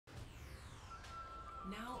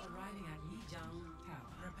Now arriving at Lijiang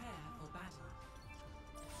Tower. Prepare for battle.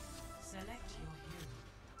 Select your hero.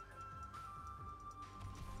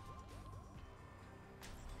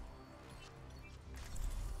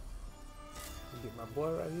 Get my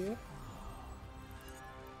boy right here.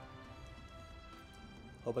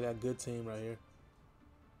 Hope I got a good team right here.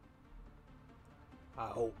 I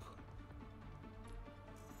hope.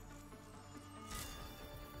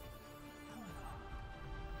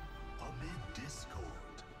 Amid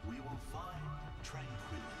discord, we will find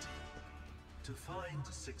tranquility. To find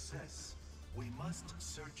success, we must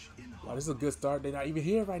search in Wow, harmony. this is a good start. They're not even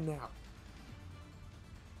here right now.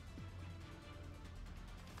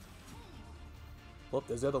 Oh,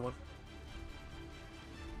 there's the other one.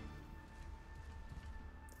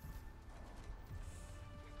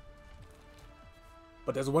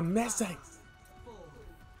 But there's one missing. 4,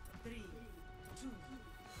 3, 2,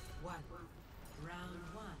 1. Round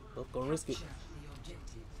 1. Oh, gonna risk it. Capture the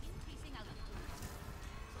objective.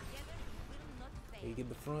 You get in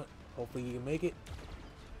the front. Hopefully you can make it.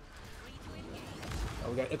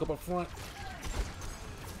 Oh, we got Ick up front.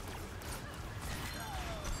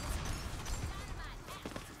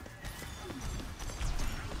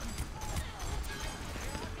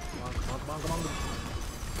 Come on.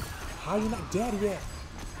 How are you not dead yet?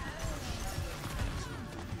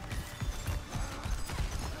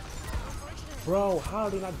 Bro, how are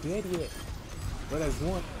they not dead yet? Bro, there's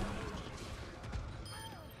one.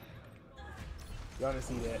 Y'all didn't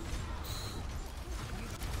see that.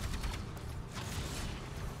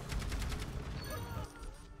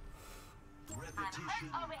 Repetition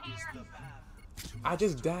is the path to I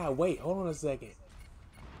just died. Wait, hold on a second.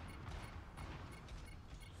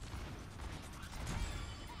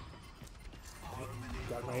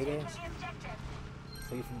 Got right there.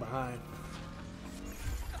 Take it from behind.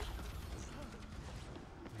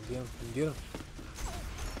 Get him.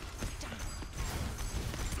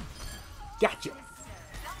 Gotcha.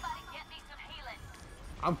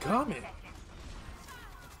 I'm coming.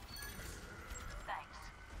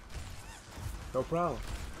 No problem.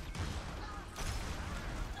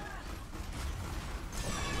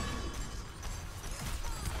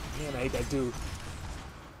 Man, I hate that dude.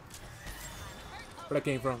 Where'd that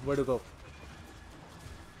came from? Where'd it go?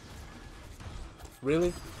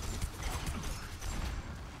 Really?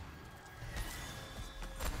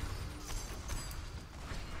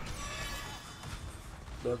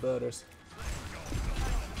 The others.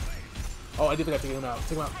 Oh, I did think I took him out.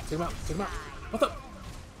 Take him out. What the?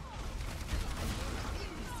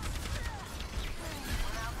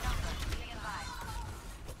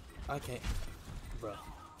 I can't. Bro.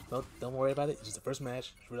 Don't worry about it. It's just the first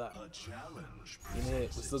match. Just relax. a challenge. Give me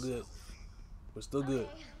that. We're still good. We're still good.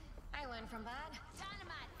 I learned from that.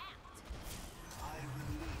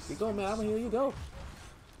 Keep going, man. I'm gonna hear you go.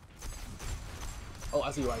 Oh,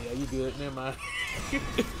 I see why. Yeah, you good. Never mind.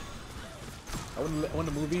 I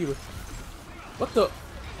wouldn't move either. What the?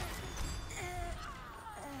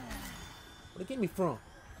 Where'd it get me from?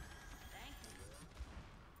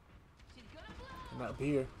 I'm not up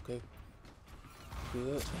here. Okay.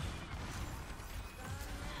 Good.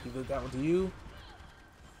 Give that one to you.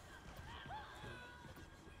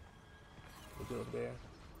 We'll go up there.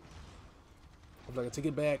 Hope I can take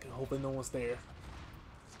it back, hoping no one's there.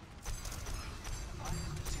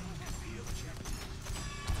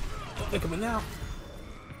 Oh, they're coming now.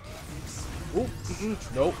 Ooh,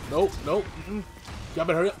 nope. Y'all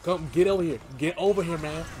better hurry up. Come, get over here. Get over here,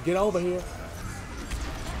 man. Get over here.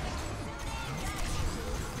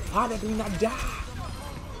 How did he not die?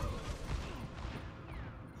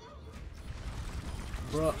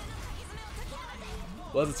 Bruh.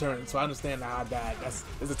 Well, it's a turn, so I understand how I died. It's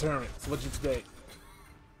a turn. So what you expect?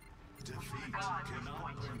 Defeat cannot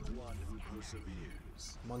hurt one who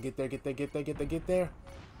perseveres. Come on, get there. They outnumber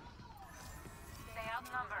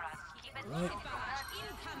us. Keep it Right. incoming.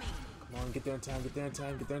 Come on, get there in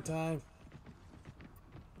time.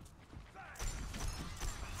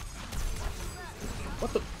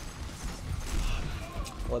 What the?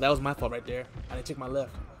 Well, that was my fault right there. I didn't check my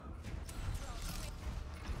left.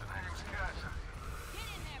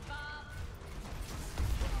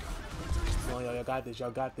 Come on, y'all got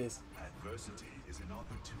this. Adversity is an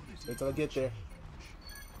opportunity. Wait till I get there.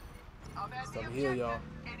 It's over here, y'all.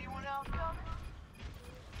 Anyone else coming?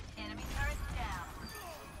 Enemy turret down.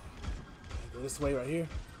 Go this way right here.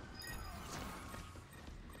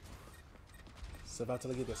 So about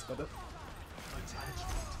till I get this. Attachment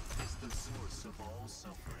is the source of all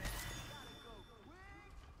suffering.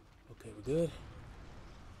 Okay, we're good.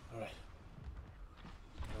 All right.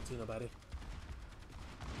 I don't see nobody.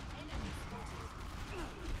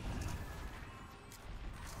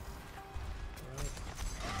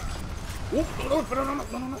 Ooh, no.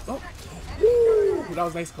 Ooh, that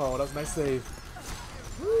was a nice call. That was a nice save.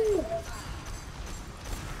 Ooh.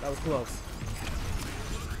 That was close.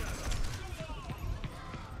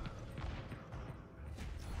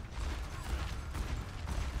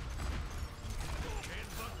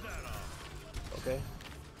 Okay.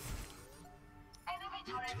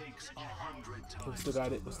 It takes 100 We times, still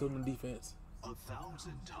got it. We're still in defense.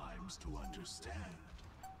 1,000 times to understand.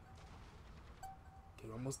 Okay,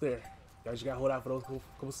 we're almost there. Y'all just gotta hold out for those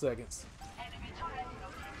couple seconds.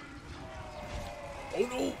 Oh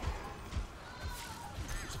no!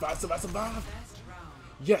 Survive. Best round.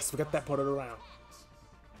 Yes, we got that part of the round.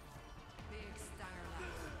 Big star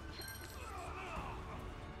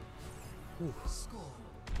Whew. score.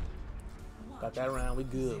 Got that round. We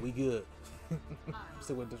good.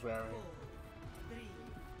 Still with this round. 3,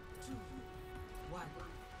 2, 1. Round.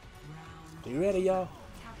 You ready, y'all?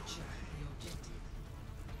 Capture the objective.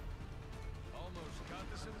 Almost got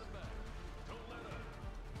this in the bag. Don't let up.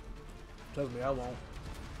 Trust me, I won't.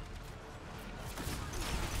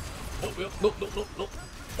 Oh, no.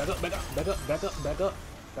 Back up.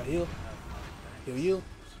 Got heal. Heal you.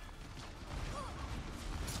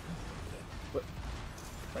 What?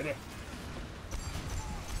 Right there.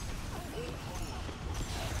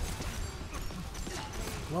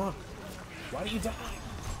 Come on. Why do you die?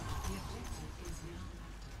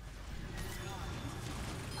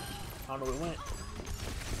 I don't know where it went.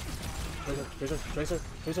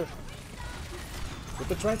 Tracer. With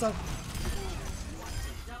the tracer.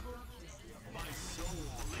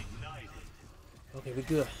 Okay, we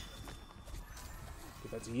good.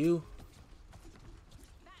 Give that to you.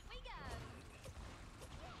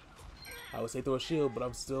 I would say throw a shield, but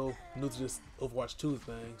I'm still new to this Overwatch 2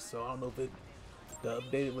 thing, so I don't know if it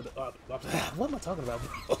updated with the what am I talking about,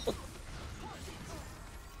 bro?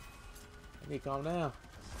 I need to calm down.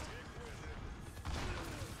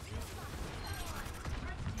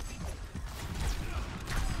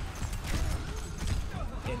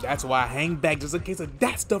 And that's why I hang back just in case of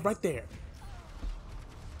that stuff right there.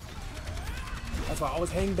 That's why I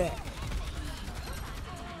always hang back.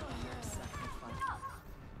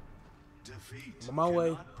 Defeat I'm on my way.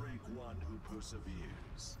 cannot break one who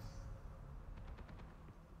perseveres.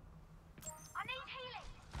 I need healing.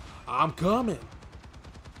 I'm coming.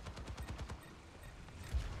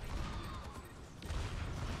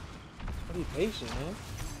 Be patient, man.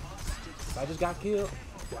 If I just got killed,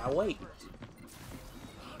 why wait?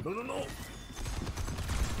 No.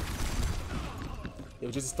 It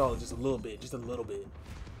was just stalled just a little bit. But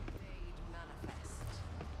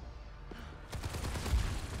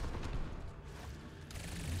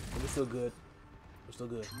we're still good.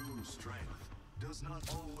 True strength does not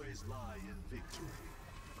always lie in victory.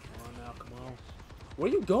 Come on now, come on. Where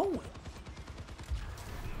you going?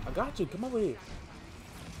 I got you. Come over here.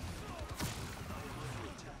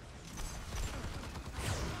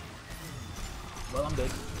 Well, I'm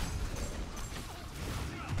dead.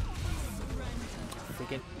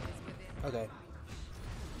 Freaking. Okay.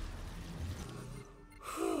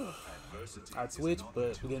 I'd switch,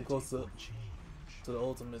 but we're getting close to the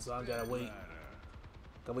ultimate, so I gotta wait.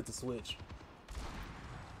 Gotta wait to switch.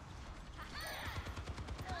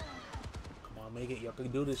 Come on, make it. Y'all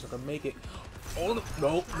can do this. Y'all can make it. Oh, no.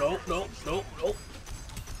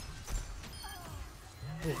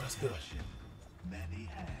 Ooh, that's good. Many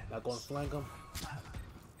hands. Not gonna flank him.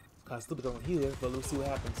 Kinda stupid on here, but let's see what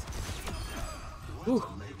happens. Whew.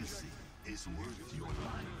 What legacy is worth your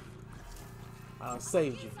life? I done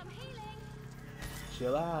saved you.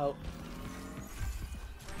 Chill out.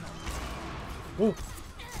 Ooh.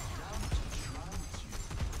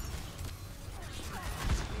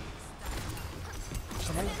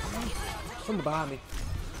 Come on. Someone behind me.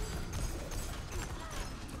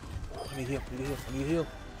 I need heal.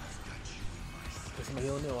 Get somebody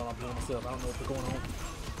healing there while I'm healing myself. I don't know what's going on.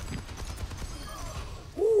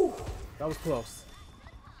 Woo! That was close.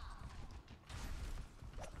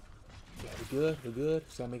 Yeah, we're good.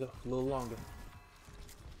 Just gotta make it a little longer.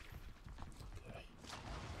 Okay.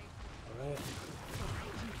 Alright.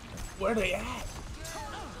 Where are they at?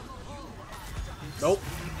 Nope.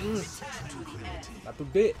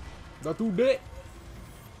 Not too dead.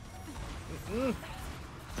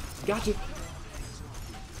 Gotcha.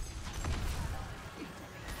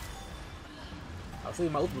 I'll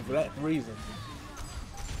save my ultimate for that reason.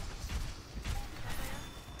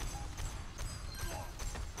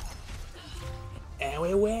 And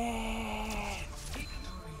we win!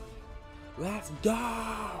 Let's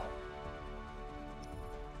go!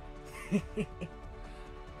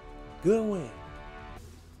 Good win.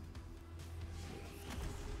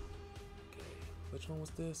 Okay. Which one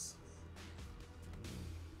was this?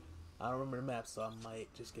 I don't remember the map, so I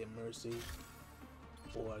might just get Mercy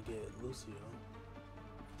or get Lucio.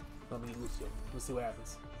 Let me get Lucio. Let's see what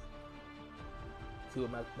happens. See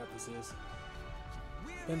what map this is.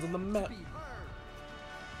 Depends on the map.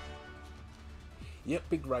 Yep,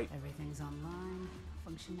 big right. Everything's online.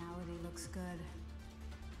 Functionality looks good.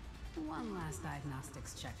 One last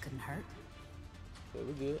diagnostics check couldn't hurt. Okay,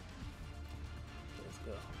 we're good. Let's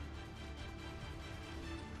go.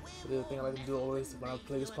 The other thing I like to do always when I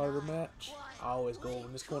play this part of the match, I always go over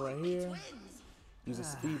in this corner right here, use a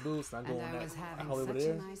speed boost, and I go in that all over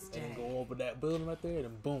there, and then go over that building right there, and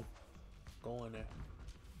then boom, go in there.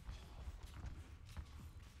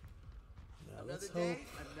 Now let's hope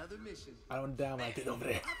another mission. I don't die when I get over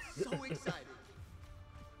there. I'm so excited.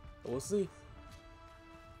 We'll see.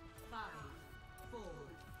 5, 4,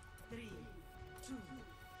 3, 2,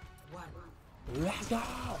 1. Let's go!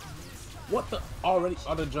 What the? Already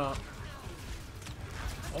on the jump.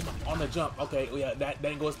 Oh my, on the jump. Okay, oh yeah, that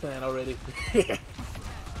didn't go as planned already. Okay.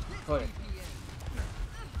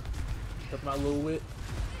 Put my little whip.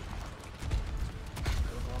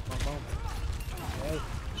 Come on. Okay,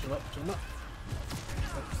 shoot him up. Come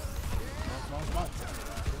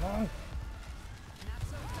on.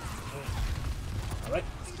 Okay. Alright,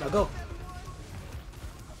 now go.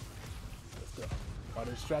 Let's go. Are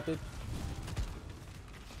they distracted?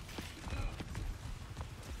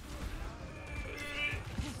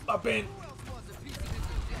 Up in.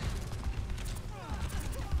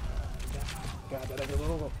 God, go.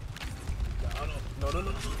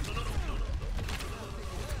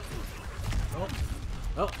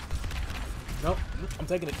 No. I'm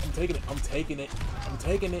taking it.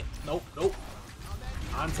 Nope.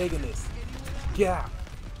 I'm taking this. Yeah.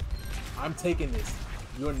 I'm taking this.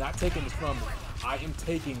 You're not taking this from me. I am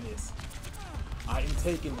taking this.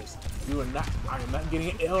 You are not. I am not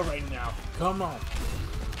getting an L right now. Come on.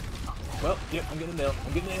 Well, yep, I'm getting an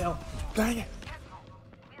L. Dang it.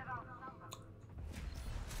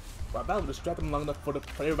 Well, that would distract them long enough for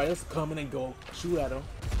everybody else to come in and go shoot at them.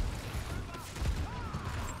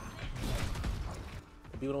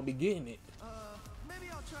 People don't be getting it.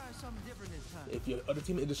 Maybe I'll try something different this time. If your other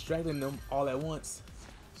team is distracting them all at once,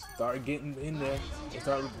 start getting in there and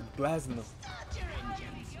start blasting them.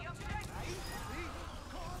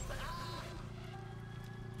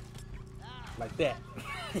 Like that.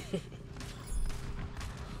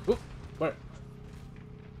 Whoop, where?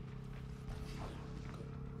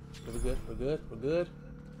 We're good.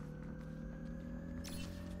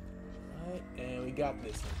 Alright, and we got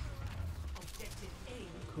this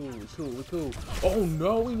one. Cool. Oh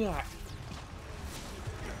no, we not.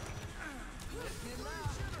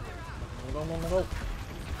 Go.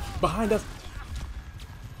 Behind us.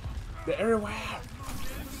 The everywhere.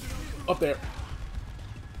 Up there.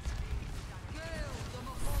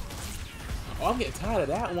 Oh, I'm getting tired of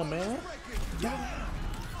that one, man.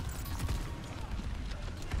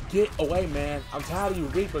 Get away, man. I'm tired of you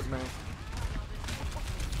Reapers, man.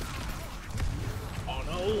 Oh,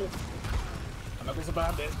 no. I'm not going to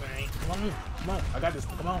survive this, man. Come on. I got this.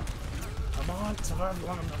 Come on. Survive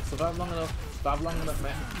long enough,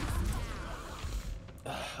 man.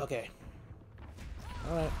 Okay.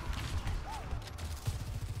 Alright.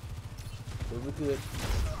 We're good.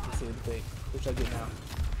 Let's see anything. What should I get now?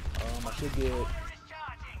 I should get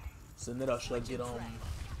Sunita. Should I get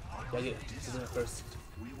I get Sunita first?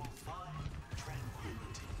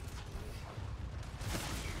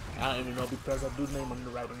 I don't even know because I do name on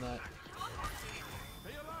the right or not.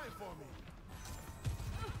 Stay alive for me.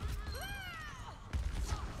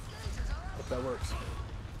 Hope that works.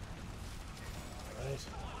 Alright.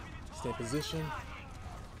 Stay in position.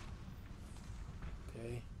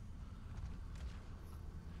 Okay.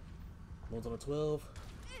 One's on the 12.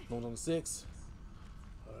 One's on the 6.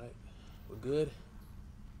 Alright. We're good.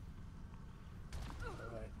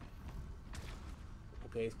 Alright.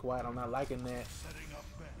 Okay, it's quiet. I'm not liking that. Setting up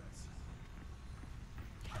bets.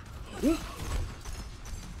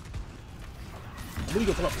 I knew you were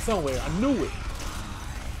gonna come up somewhere. I knew it. I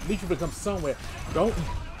knew you were gonna come somewhere. Don't.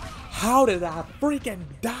 How did I freaking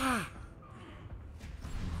die?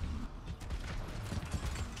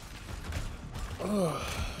 Ugh.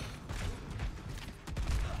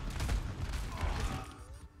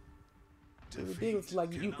 It's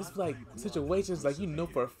like you. It's like situations like you know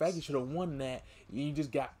for a fact you should have won that. You just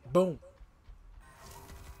got boom.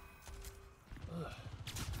 Ugh.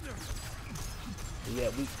 Yeah,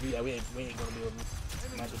 we ain't gonna be able to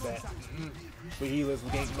match with that. We healers,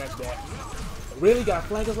 we can't match that. Really? Got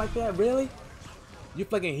flankers like that? Really? You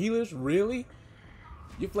flanking healers? Really?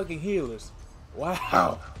 You flanking healers?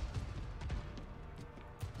 Wow.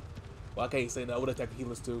 Well, I can't say that. I would attack the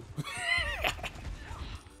healers too.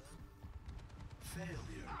 Failure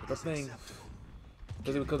The is thing, acceptable.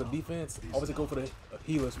 especially because of defense, always go for the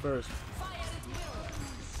healers first.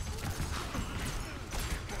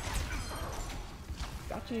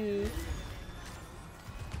 Got you.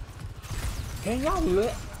 Can y'all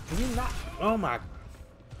let? Can you not? Oh my!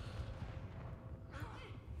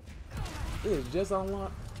 It is just on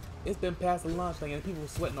launch. It's been past the launch thing, and people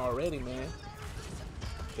sweating already, man.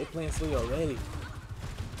 They playing silly already.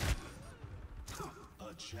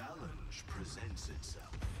 A challenge presents itself.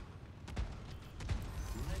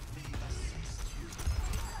 Let me assist you.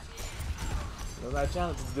 They're not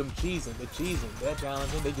challenging, it's them cheesing. They're cheesing. They're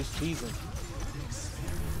challenging, they just cheesing.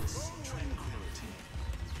 Experience tranquility.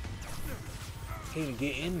 Can't even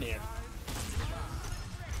get in there.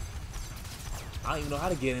 I don't even know how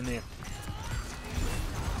to get in there.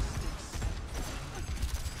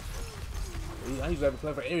 I usually have a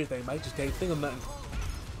plan for everything, but I just can't think of nothing.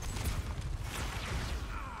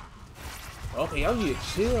 Okay, y'all need to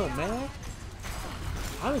chill, man.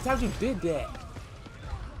 How many times you did that?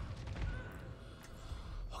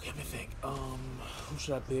 Okay, let me think. Who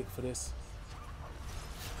should I pick for this?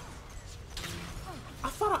 I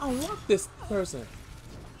thought I unlocked this person.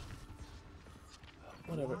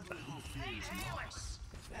 Whatever. Who fears loss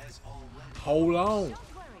has already Hold on. Don't worry,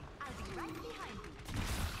 I'll be right behind you.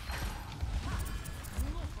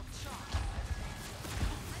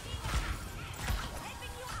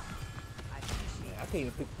 Man, I can't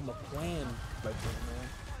even pick from a plan like this, man.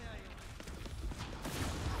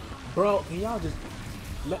 Bro, can y'all just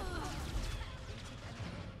let...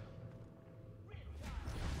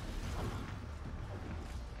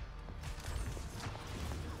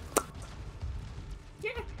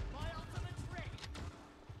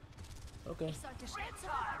 Okay. Start to shed some.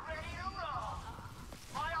 Ready to roll.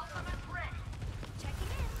 My ultimate's ready. Checking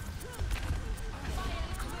in.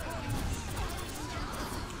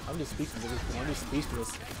 I'm just speechless. I'm just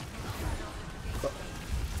speechless. But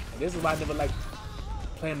this is why I never like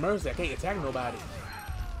playing Mercy. I can't attack nobody.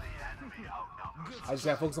 I just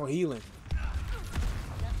gotta focus on healing.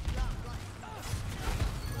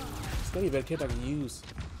 It's gonna be a better kid I can use.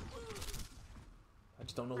 I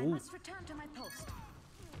just don't know I who. must return to my post.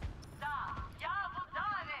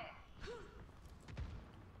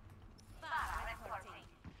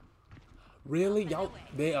 Really? Y'all,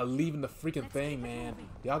 they are leaving the freaking thing, man.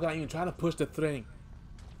 Y'all not even trying to push the thing.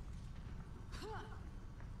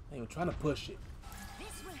 Not even trying to push it.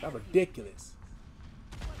 That's ridiculous.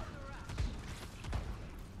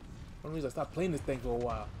 One reason I stopped playing this thing for a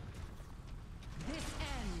while. This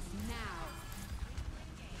ends now.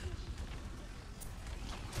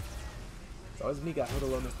 So it's me got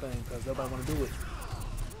huddled on this thing because nobody want to do it.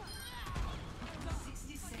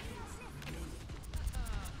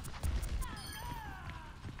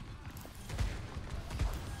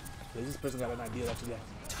 This person got an idea that you got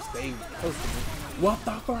to stay close to me. What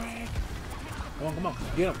the frick? Come on,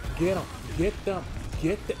 get them, get them.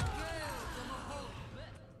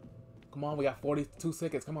 Come on, we got 42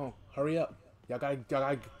 seconds. Come on, hurry up. Y'all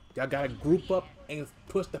gotta group up and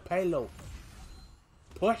push the payload.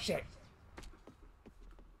 Push it.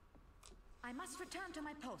 I must return to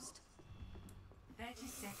my post. 30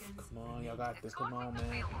 seconds. Come on, y'all got this. Come on,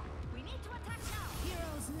 man. We need to attack now.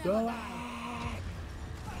 Heroes never Go die. ahead.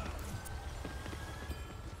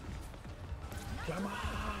 Come on.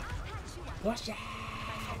 Push it.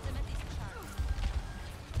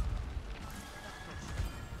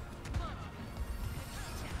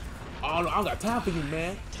 Oh, no, I don't got time for you,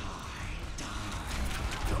 man.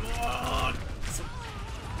 Come on.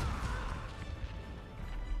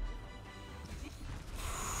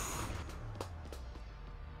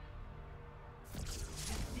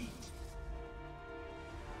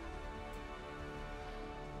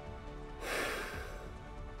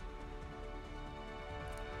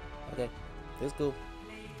 Okay, let's go.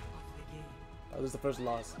 That was the first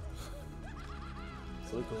loss.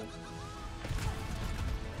 So we cool.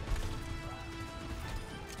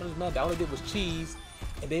 I was mad that all they did was cheese,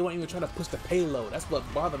 and they weren't even trying to push the payload. That's what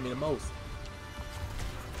bothered me the most.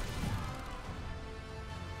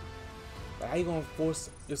 Like, how you gonna force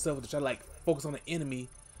yourself to try to like focus on the enemy,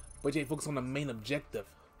 but you ain't focus on the main objective?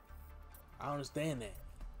 I don't understand that.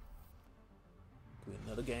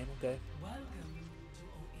 Another game, okay. Welcome to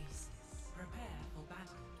Oasis. Prepare for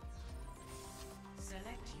battle.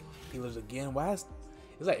 Select your Healers again. Why is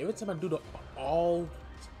it's like every time I do the all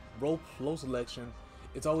role flow selection,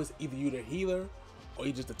 it's always either you the healer or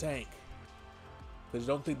you just a tank. Because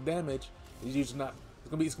you don't take damage, it's usually not. It's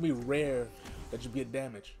gonna be rare that you get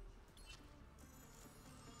damage.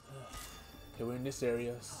 Okay, we're in this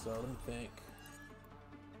area, so let me think.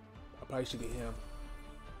 I probably should get him.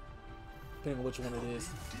 Depending on which one it is.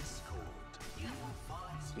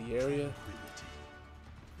 It's the area.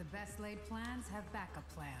 The best laid plans have backup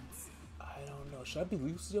plans. I don't know. Should I be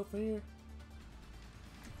Lucio for here?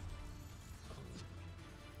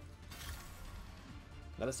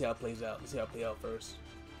 Now let's see how it plays out. Let's see how it plays out first.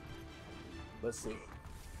 Let's see.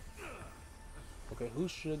 Okay, who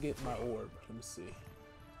should get my orb? Let me see.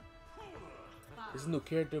 This is a new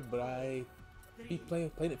character, but I be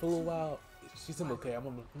playing it for a little while. She seemed okay. I'm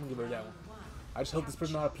gonna give her that one. I just hope this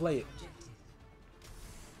person know how to play it.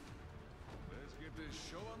 Let's get this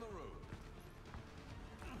show on the road.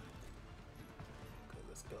 Okay,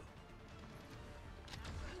 let's go.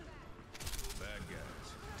 Bad guys,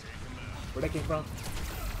 take them out. Where'd that came from?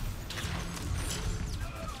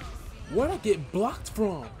 Where'd I get blocked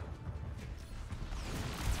from?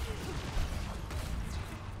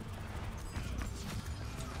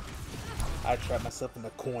 I trapped myself in the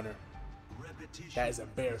corner. That is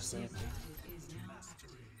embarrassing.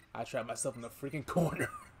 I trapped myself in the freaking corner.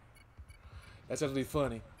 That's actually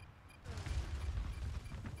funny.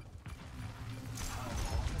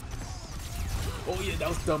 Oh yeah, that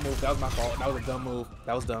was a dumb move. That was my fault. That was a dumb move.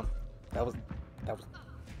 That was dumb. That was.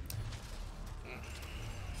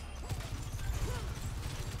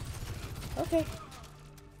 Okay.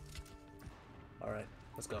 All right,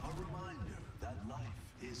 let's go. A reminder that life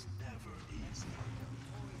is never easy.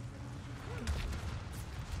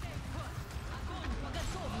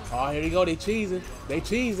 Oh, here you go. They cheesing. They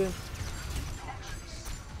cheesing.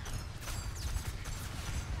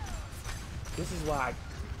 This is why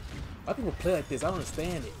people play like this. I don't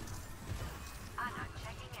understand it.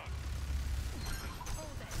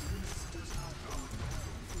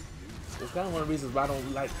 It's kind of one of the reasons why I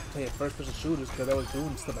don't like playing first-person shooters, because I was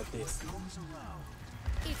doing stuff like this.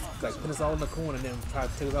 It's like put us all in the corner and then try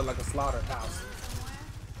to take us out like a slaughterhouse.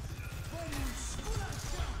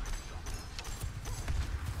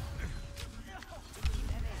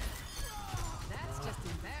 That's just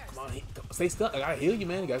embarrassing. Come on, stay stuck. I gotta heal you,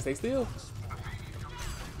 man. You gotta stay still.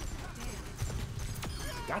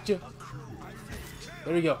 Gotcha.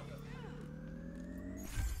 There we go.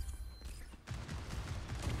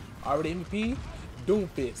 Already MVP?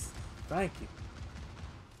 Doomfist. Thank you.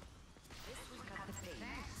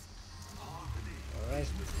 Alright.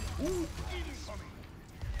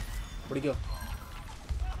 Where'd he go?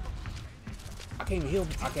 I can't even heal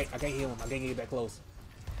him. I can't heal him. I can't get that close.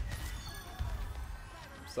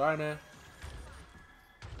 Sorry, man.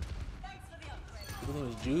 His name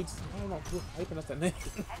is Judes? I don't know. How you pronounce that name?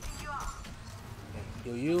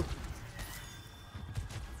 Heal you.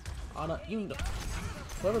 Anna, you know.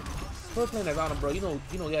 Whoever playing as Anna, bro, you know,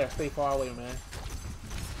 you gotta stay far away, man.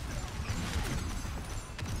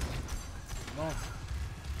 Come on.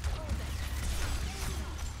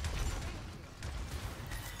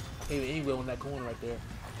 I can't even anywhere on that corner right there.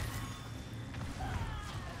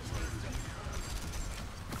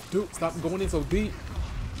 Dude, stop going in so deep.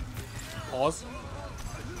 Pause.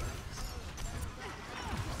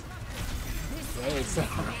 Hey,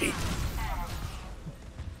 sorry.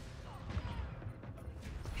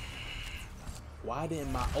 Why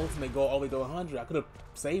didn't my ultimate go all the way to 100? I could have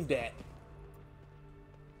saved that.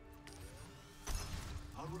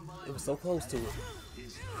 It was so close to it.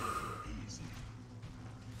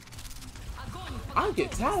 I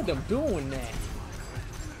get tired of them doing that.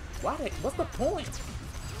 What's the point?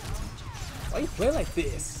 Why you play like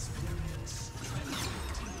this?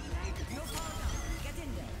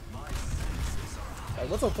 Like,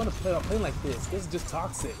 what's so fun to play playing like this? This is just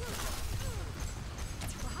toxic.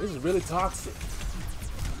 This is really toxic.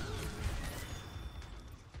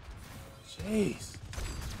 Jeez.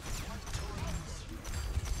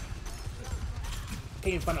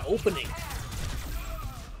 Can't even find an opening.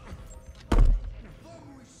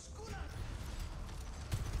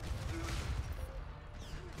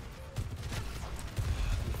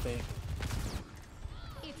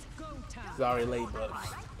 It's go time. Sorry, late, but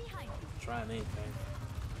trying anything.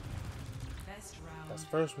 Best round. That's the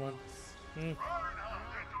first one.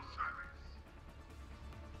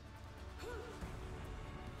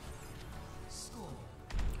 Score.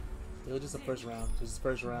 It was just the first round. Just the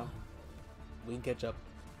first round. We can catch up.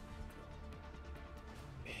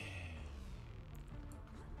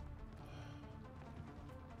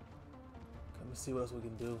 Let me see what else we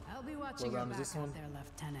can do. I'll be watching What your round back is this out one? there,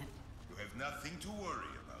 Lieutenant. You have nothing to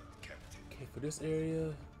worry about, Captain. Okay, for this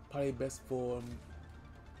area, probably best for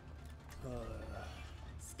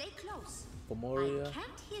Stay close. Moria I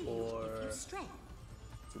can't heal you or if you stray.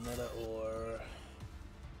 Zanetta or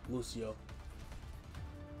Lucio.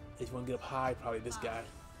 If you want to get up high, probably this guy.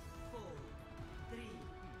 4, 3,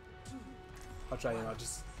 2, I'll try him out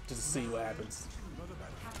just to see what happens.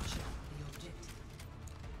 capture the objective.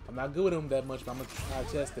 I'm not good with him that much, but I'm gonna try to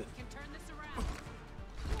test it. Can turn this around.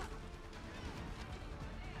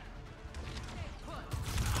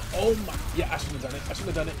 Oh my! Yeah, I shouldn't have done it. I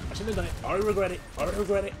shouldn't have done it. I shouldn't have done it. I already regret it. I already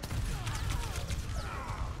regret it.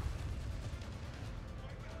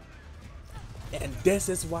 And this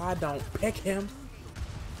is why I don't pick him.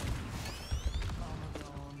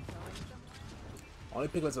 I only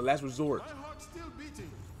pick him as a last resort. My heart's still beating.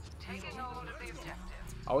 Taking hold of the objective.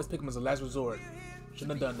 I always pick him as a last resort.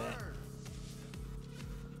 Shouldn't have done that.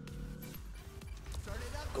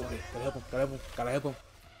 Go ahead. Gotta help him. Gotta help him. Gotta help him.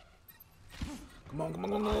 Come on, come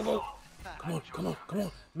on, come on, come on. Come on, come on, come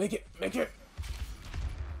on. Make it, make it.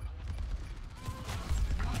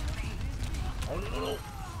 Oh no, no.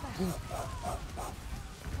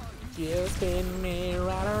 You spin me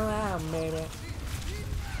right around, baby.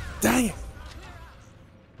 Dang it.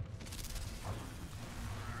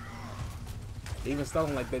 Even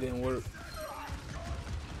stalling like that didn't work.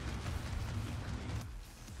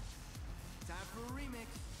 Time for a remix.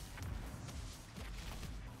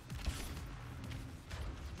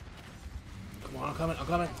 Come on, I'm coming, I'm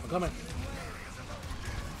coming, I'm coming.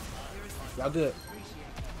 Y'all good.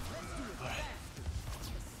 Alright.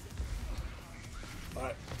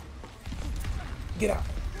 Alright. Get out.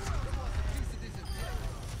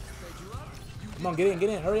 Come on, get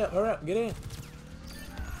in, hurry up, get in.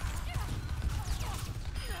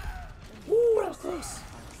 Woo, that was close.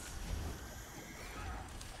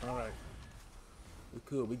 Alright.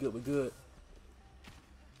 We good.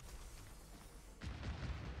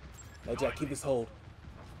 Now, Jack, keep this hold.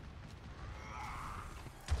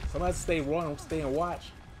 Somebody has to stay royal, stay and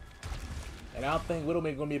watch. And I don't think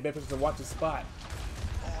Widowmaker gonna be a better person to watch his spot.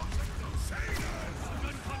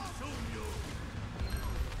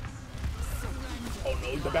 Oh no,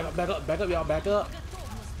 you back up, y'all, back up.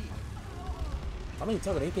 I'm not even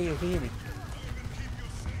talking, they can't hear me.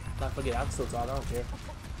 Not forget, I can still talk, I don't care.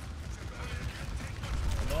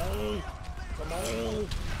 Come on.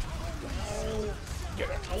 Get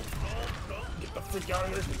it out. No. Get the freak out of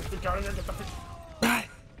here. Get the freak out of here. Get the freak. Die.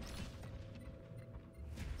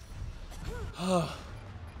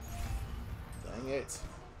 Dang it.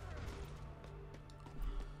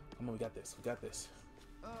 Come on, we got this.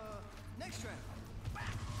 Next round.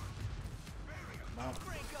 Come on.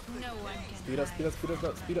 No one can.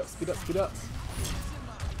 Speed up.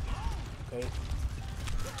 Okay.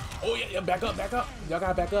 Oh yeah, back up. Y'all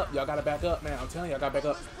gotta back up, man. I'm telling you, y'all gotta back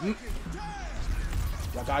up.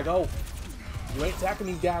 Y'all gotta go. You ain't attacking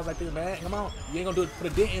these guys like this, man. Come on. You ain't gonna do it,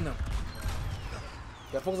 put a dent in them.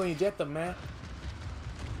 Y'all focus on your ejector, man.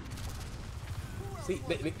 See,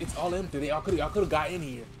 it's all empty. Y'all could have got in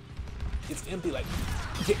here. It's empty, like,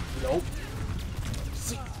 nope.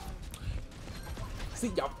 See,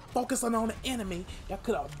 y'all focusing on the enemy. Y'all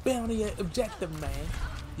could have been on the objective, man.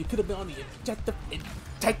 You could have been on the objective and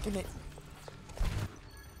taken it.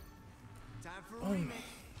 Time for a remix.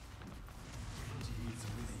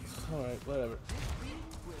 Alright, whatever.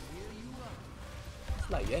 It's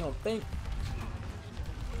like, you ain't gonna think.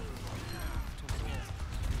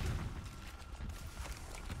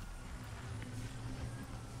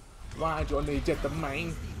 Why do I need to eject the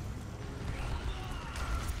main?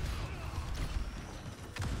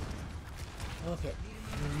 Okay.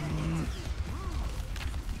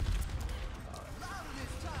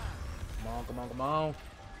 Come on.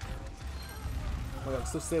 Oh, yeah,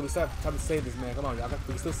 still save. We still have time to save this, man. Come on, y'all. We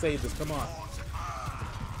can still save this. Come on.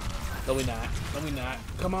 No, we not.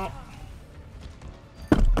 Come on.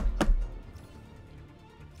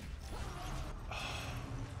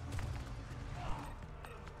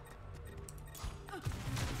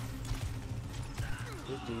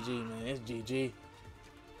 It's GG, man. It's GG.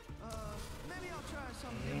 Maybe I'll try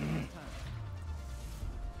something different this time.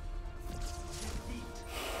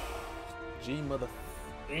 G mother.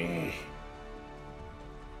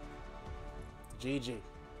 GG.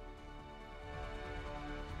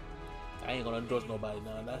 I ain't gonna endorse nobody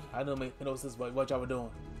now. I know me. You know what y'all were doing.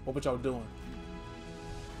 What y'all were doing.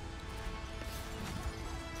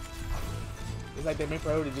 It's like their main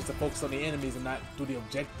priority just to focus on the enemies and not do the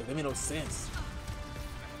objective. That made no sense.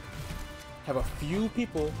 Have a few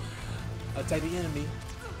people attack the enemy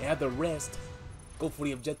and have the rest go for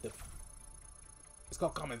the objective. It's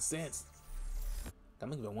called common sense. I'm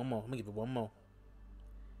gonna give it one more.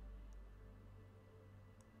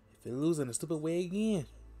 If they lose in a stupid way again,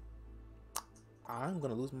 I'm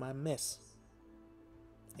gonna lose my mess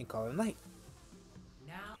and call it a night.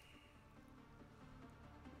 Now,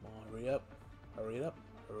 Come on, hurry up.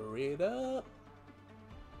 Hurry it up.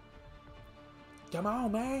 Come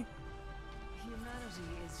on, man.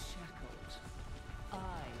 Humanity is shackled. I will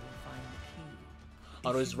find the key.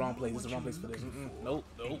 Oh, no, this is the wrong place. This is the wrong place for this. Nope,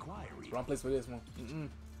 nope. Inquiry. It's the wrong place for this one.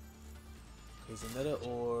 Is Anetta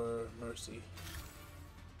or Mercy?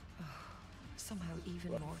 Somehow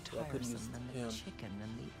even more well, I couldn't use tiresome than the him. chicken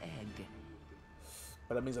and the egg.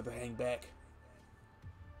 But that means I have to hang back.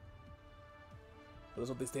 But let's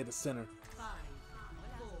hope they stay at the center. 5,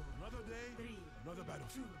 4, Another day, 3, another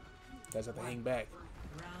battlefield. Guys have to hang back.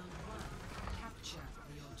 round 1. Capture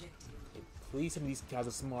the objective. Hey, please, some of these guys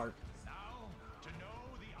are smart. Now, to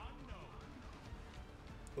know the unknown.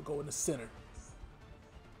 We'll go in the center.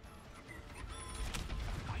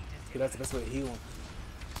 Okay, that's the best way to heal him.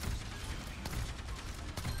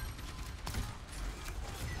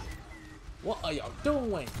 What are y'all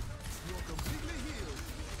doing?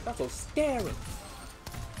 That's so scary.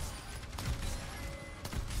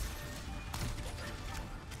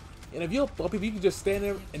 And if you're people, you can just stand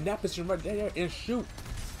there in that position right there and shoot.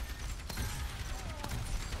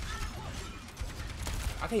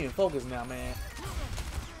 I can't even focus now, man.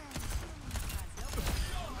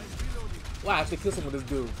 Wow, I actually killed someone with this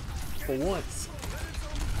dude. For once.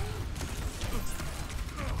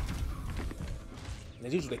 They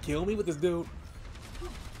usually kill me with this dude.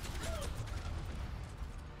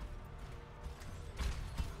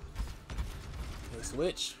 Okay,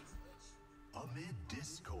 switch. Amid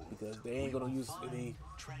discord, Because they ain't gonna we will use find any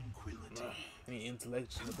tranquility.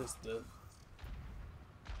 intellect with this stuff.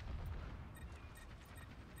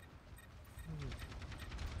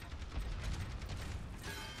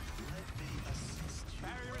 Let me assist you.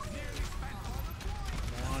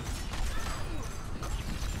 Come on.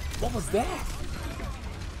 What was that?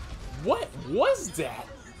 What was that?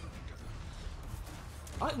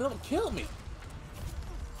 I didn't know it killed me.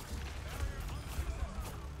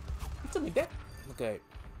 You told me that. Okay.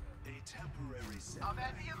 A temporary setback.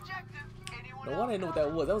 At the objective. Anyone No wonder I didn't know what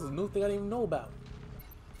that was. That was a new thing I didn't even know about.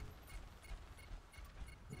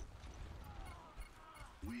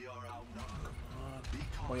 We are outnumbered. Be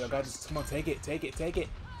Come on, y'all guys, just come on, take it, take it, take it.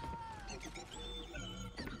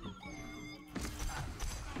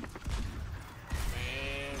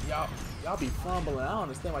 Man, y'all be fumbling. I don't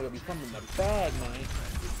understand why y'all be fumbling the bag, man.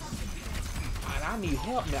 And I need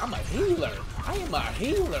help, man. I'm a healer. I am a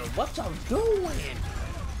healer. What y'all doing?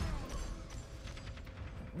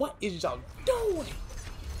 What is y'all doing?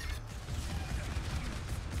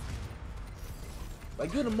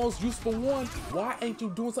 Like, you're the most useful one. Why ain't you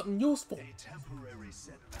doing something useful? a temporary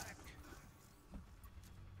setback.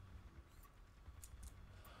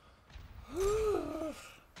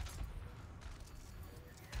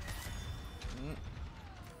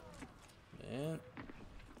 Man,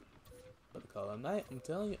 better call it a night. I'm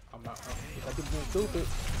telling you, I'm not. If I keep being stupid.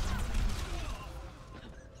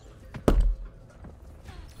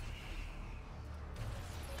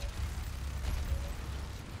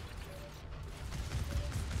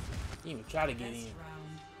 You even try to get in. Next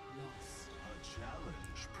round lost. A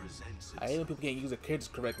challenge presents I hate when people can't use their characters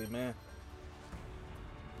correctly, man.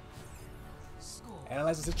 Score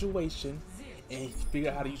Analyze the situation and figure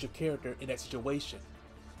out how to use your character in that situation.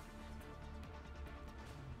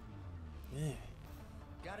 Yeah,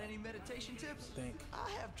 Got any meditation tips? think. I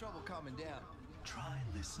have trouble calming down, Try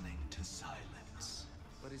listening to silence,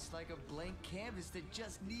 but it's like a blank canvas that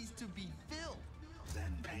just needs to be filled.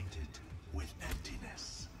 then paint it with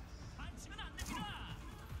emptiness.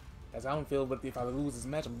 That's how I don't feel, but if I lose this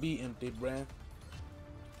match, I'm be empty, bruh.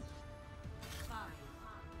 5,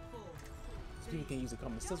 4, People can't use the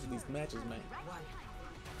common sense with these matches, man. 1. Round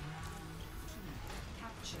 2.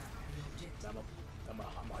 Capture the objective. I'm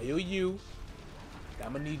gonna heal you.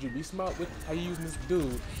 I'm gonna need you to be smart with how you using this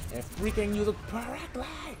dude and freaking use it correctly.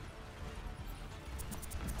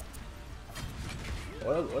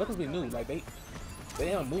 Or that could be new. Like they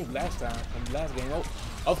didn't move last time from the last game. Oh,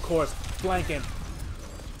 of course, flanking.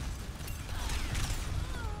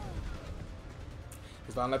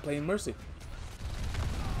 Cause I don't like playing Mercy.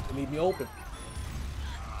 They leave me open.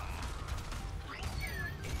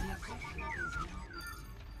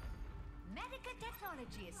 Medical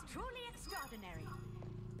technology is truly extraordinary.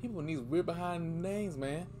 People with these weird behind names,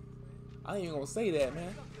 man. I ain't even gonna say that,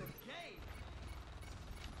 man.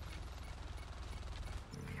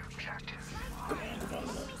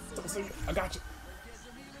 I got you.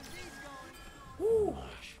 Woo.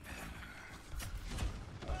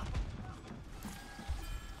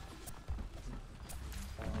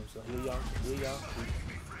 So here y'all.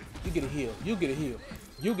 You get a heal. You get a heal.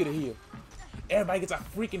 You get a heal. Everybody gets a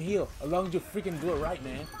freaking heal, as long as you freaking do it right,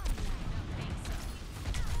 man.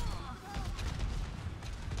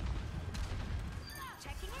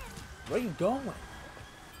 Where you going?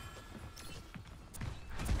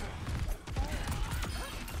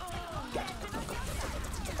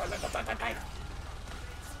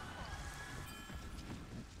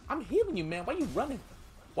 I'm healing you, man. Why you running?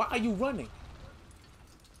 Why are you running?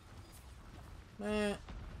 Man.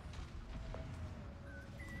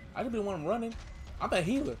 I just didn't want him running. I'm a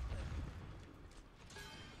healer.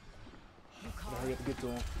 Gotta hurry up and get to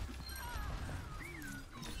him.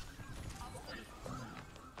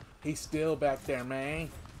 He's still back there, man.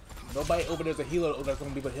 Nobody over there's a healer that's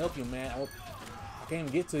gonna be able to help you, man. I can't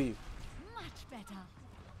even get to you. Much better.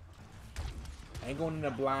 I ain't going in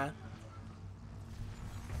there blind.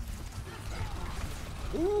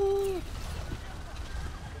 Ooh.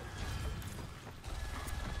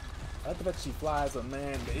 I like the fact she flies, but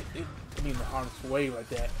man, it can be in the harm's way like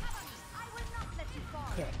that. I will not let you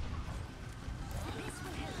fall. Okay. This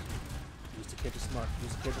will help. Use the character smart.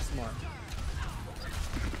 Use the character smart.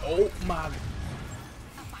 Oh my.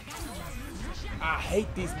 I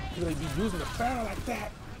hate these people that be using the barrel like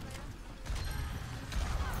that.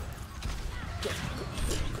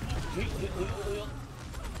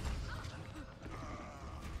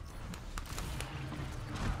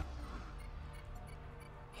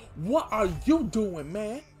 What are you doing,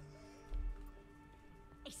 man?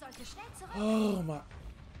 Ich sollte schnell zurück. Oh my.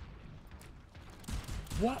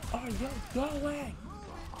 What are you doing?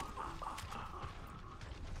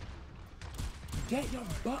 Get your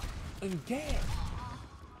butt in gear.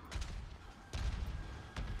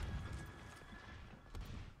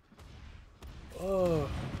 Oh.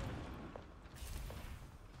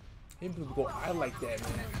 Him people go out like that,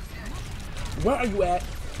 man. Where are you at?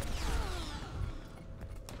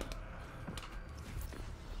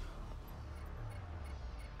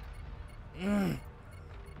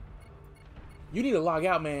 You need to log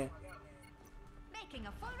out, man. Making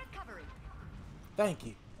a full recovery. Thank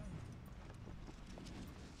you.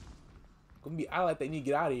 Gonna be out like that. You need to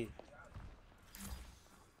get out of here.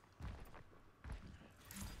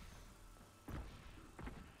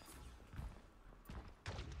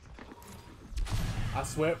 I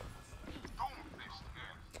swear.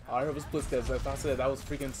 All I heard was footsteps. If I said that was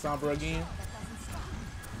freaking Sombra again.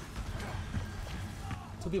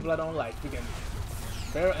 Two people I don't like. Freaking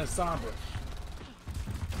Farrah and Sombra.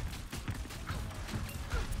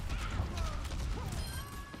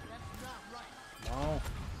 Come on.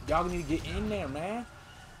 Y'all need to get in there, man.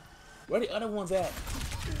 Where the other ones at?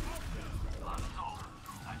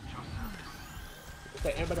 It's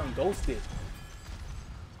like everybody on ghosted.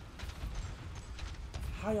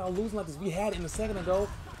 How y'all losing like this? We had it in a second ago.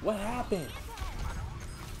 What happened?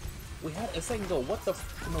 We had it a second ago. What the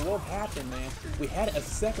f in the world happened, man? We had it a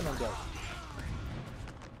second ago.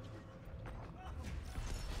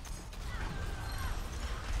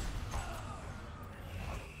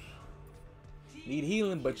 Need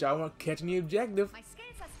healing, but y'all weren't catching the objective. My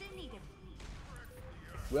skills are still needed.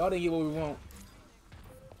 We all didn't get what we want.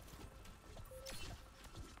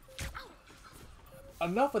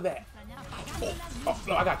 Enough of that. Oh,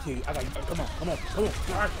 no, I got killed. I got you. Come on, come on, come on.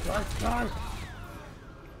 Darn.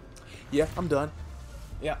 Yeah, I'm done.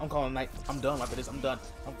 Yeah, I'm calling it night. I'm done after this. I'm done.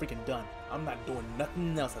 I'm freaking done. I'm not doing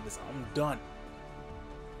nothing else after this. I'm done.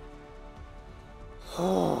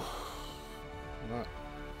 Oh.